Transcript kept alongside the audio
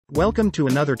Welcome to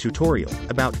another tutorial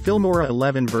about Filmora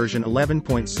 11 version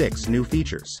 11.6 new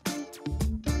features.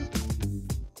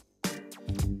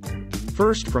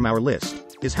 First from our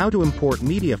list is how to import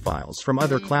media files from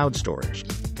other cloud storage.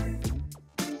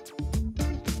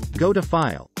 Go to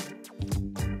File.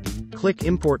 Click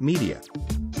Import Media.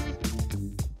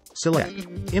 Select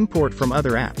Import from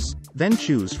other apps, then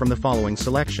choose from the following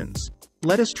selections.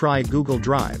 Let us try Google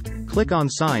Drive. Click on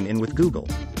Sign in with Google,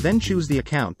 then choose the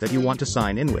account that you want to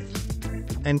sign in with.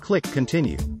 And click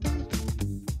Continue.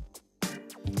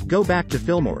 Go back to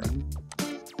Filmora.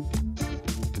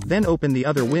 Then open the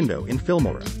other window in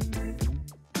Filmora.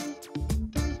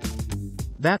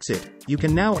 That's it. You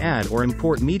can now add or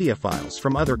import media files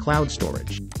from other cloud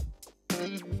storage.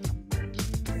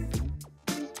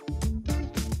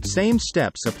 Same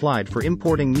steps applied for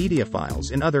importing media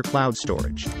files in other cloud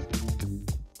storage.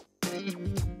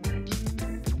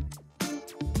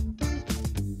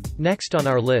 Next on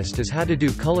our list is how to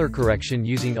do color correction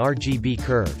using RGB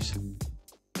curves.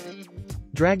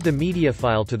 Drag the media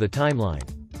file to the timeline.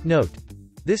 Note: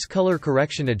 this color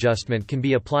correction adjustment can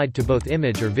be applied to both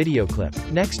image or video clip.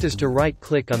 Next is to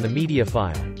right-click on the media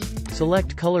file.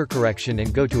 Select color correction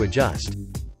and go to Adjust.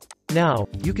 Now,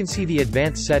 you can see the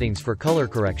advanced settings for color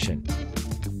correction.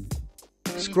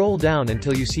 Scroll down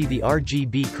until you see the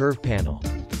RGB curve panel.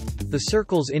 The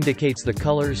circles indicates the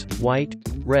colors, white,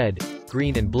 red,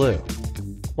 green and blue.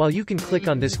 While you can click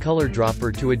on this color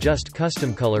dropper to adjust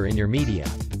custom color in your media.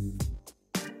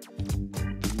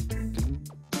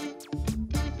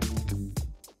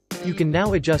 You can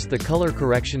now adjust the color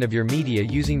correction of your media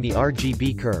using the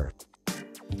RGB curve.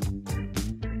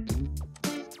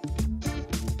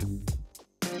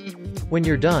 When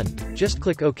you're done, just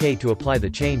click OK to apply the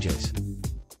changes.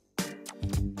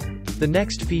 The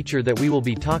next feature that we will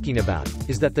be talking about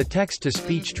is that the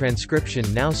text-to-speech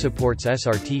transcription now supports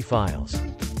SRT files.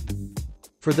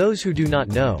 For those who do not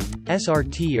know,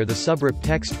 SRT or the subrip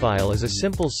text file is a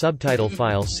simple subtitle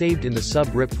file saved in the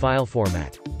subrip file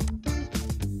format.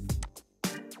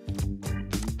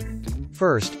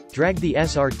 First, drag the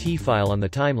SRT file on the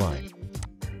timeline.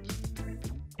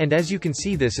 And as you can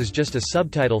see, this is just a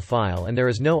subtitle file and there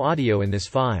is no audio in this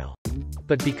file.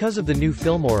 But because of the new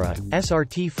Filmora,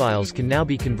 SRT files can now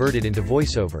be converted into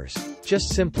voiceovers.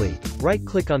 Just simply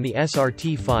right-click on the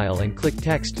SRT file and click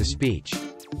Text-to-Speech.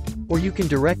 Or you can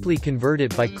directly convert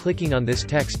it by clicking on this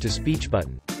Text-to-Speech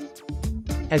button.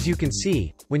 As you can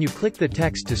see, when you click the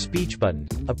Text-to-Speech button,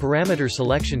 a parameter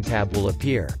selection tab will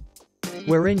appear,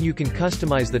 wherein you can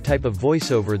customize the type of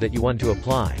voiceover that you want to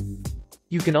apply.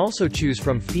 You can also choose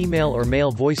from female or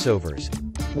male voiceovers.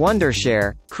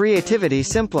 Wondershare, creativity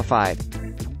simplified.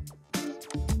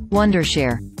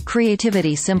 Wondershare,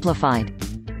 creativity simplified.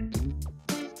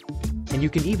 And you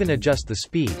can even adjust the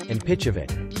speed and pitch of it.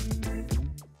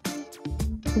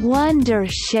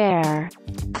 Wondershare,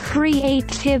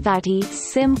 creativity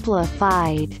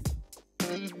simplified.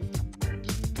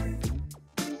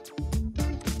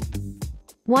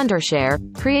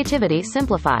 Wondershare, creativity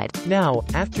simplified. Now,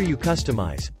 after you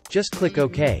customize, just click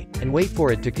OK, and wait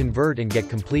for it to convert and get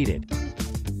completed.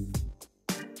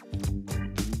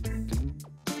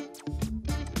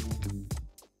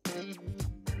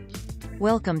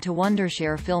 Welcome to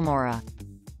Wondershare Filmora.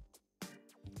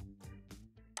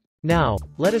 Now,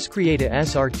 let us create a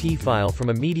SRT file from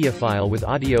a media file with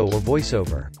audio or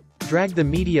voiceover. Drag the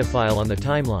media file on the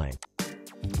timeline.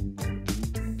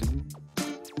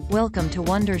 Welcome to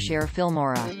Wondershare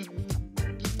Filmora.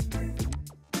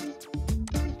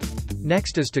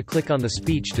 Next is to click on the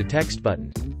Speech-to-Text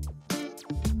button.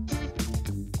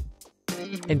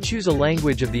 And choose a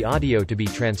language of the audio to be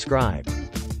transcribed.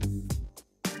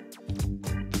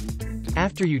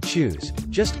 After you choose,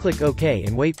 just click OK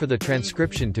and wait for the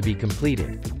transcription to be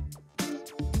completed.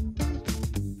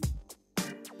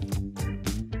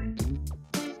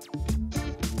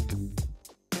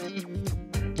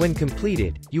 When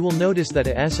completed, you will notice that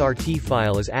a SRT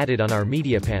file is added on our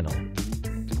media panel.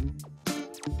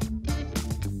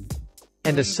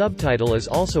 And a subtitle is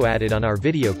also added on our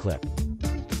video clip.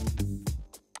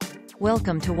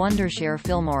 Welcome to Wondershare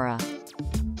Filmora.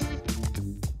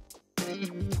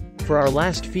 For our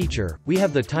last feature, we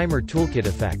have the Timer Toolkit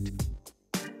effect.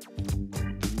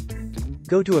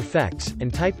 Go to Effects,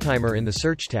 and type Timer in the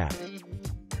Search tab.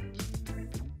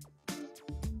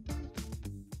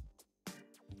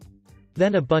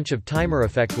 Then a bunch of timer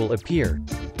effect will appear.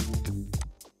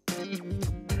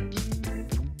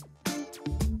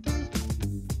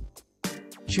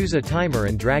 Choose a timer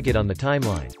and drag it on the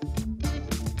timeline.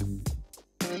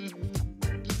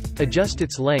 Adjust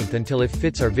its length until it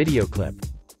fits our video clip.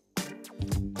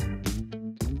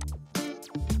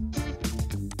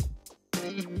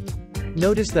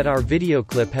 Notice that our video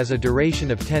clip has a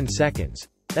duration of 10 seconds.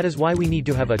 That is why we need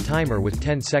to have a timer with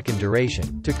 10-second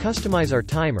duration. To customize our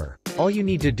timer, all you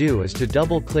need to do is to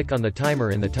double-click on the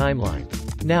timer in the timeline.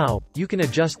 Now, you can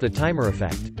adjust the timer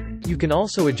effect. You can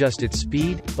also adjust its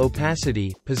speed,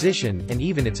 opacity, position, and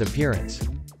even its appearance.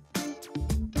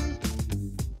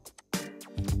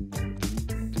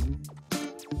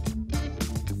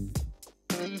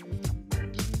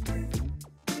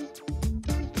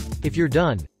 If you're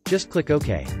done, just click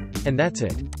OK. And that's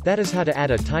it. That is how to add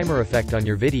a timer effect on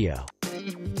your video.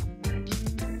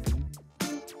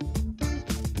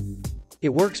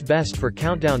 It works best for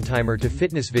countdown timer to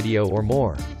fitness video or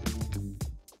more.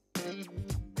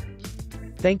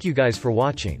 Thank you guys for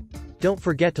watching. Don't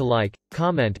forget to like,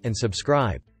 comment, and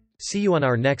subscribe. See you on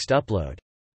our next upload.